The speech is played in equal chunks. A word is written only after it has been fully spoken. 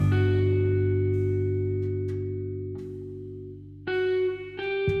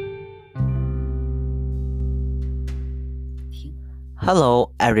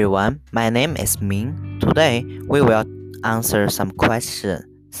Hello everyone, my name is Ming. Today we will answer some questions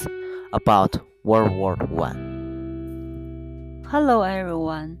about World War One. Hello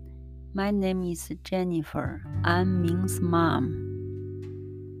everyone, my name is Jennifer. I'm Ming's mom.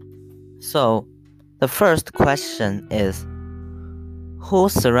 So, the first question is who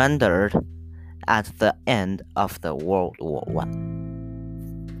surrendered at the end of the World War One?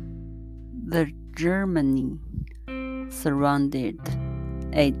 The Germany surrounded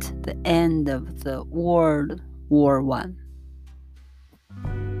at the end of the World War One.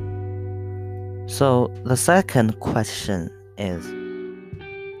 So, the second question is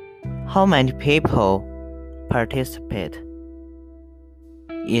how many people participate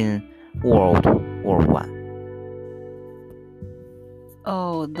in World War One?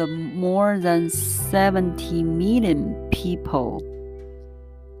 Oh, the more than 70 million people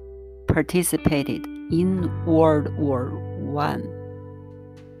participated in World War One.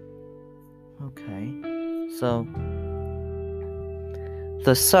 Okay, so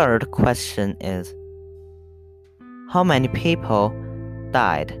the third question is how many people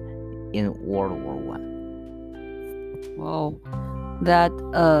died in World War One? Well, that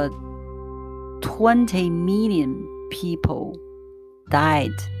 20 million people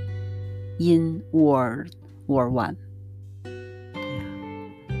died in World War One.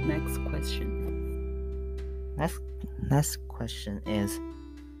 Next question. Next question is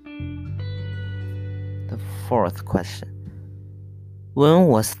the fourth question. When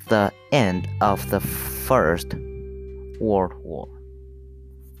was the end of the First World War?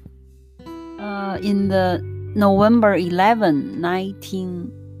 In the November 11,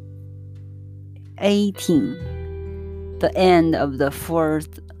 1918, the end of the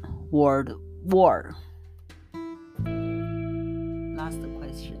First World War. Last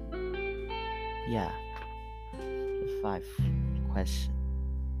question. Yeah, the fifth question.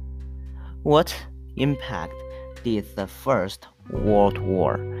 What impact did the First World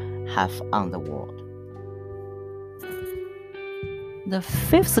War have on the world? The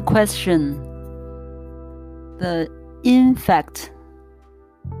fifth question. The impact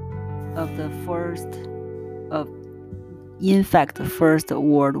of the First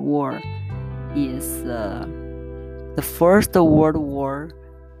World War is the First World War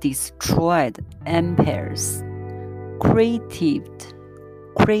destroyed empires, created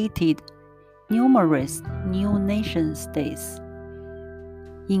numerous new nation states,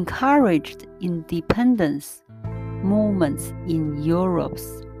 encouraged independence movements in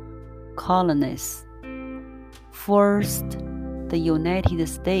Europe's colonies, forced the United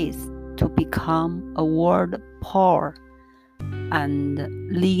States to become a world power, and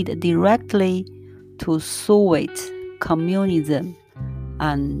lead directly to Soviet communism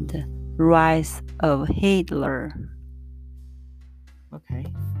and rise of Hitler. Okay.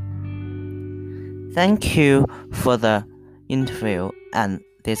 Thank you for the interview, and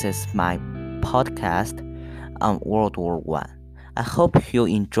this is my podcast on World War One. I hope you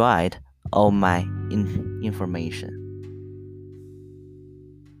enjoyed all my information.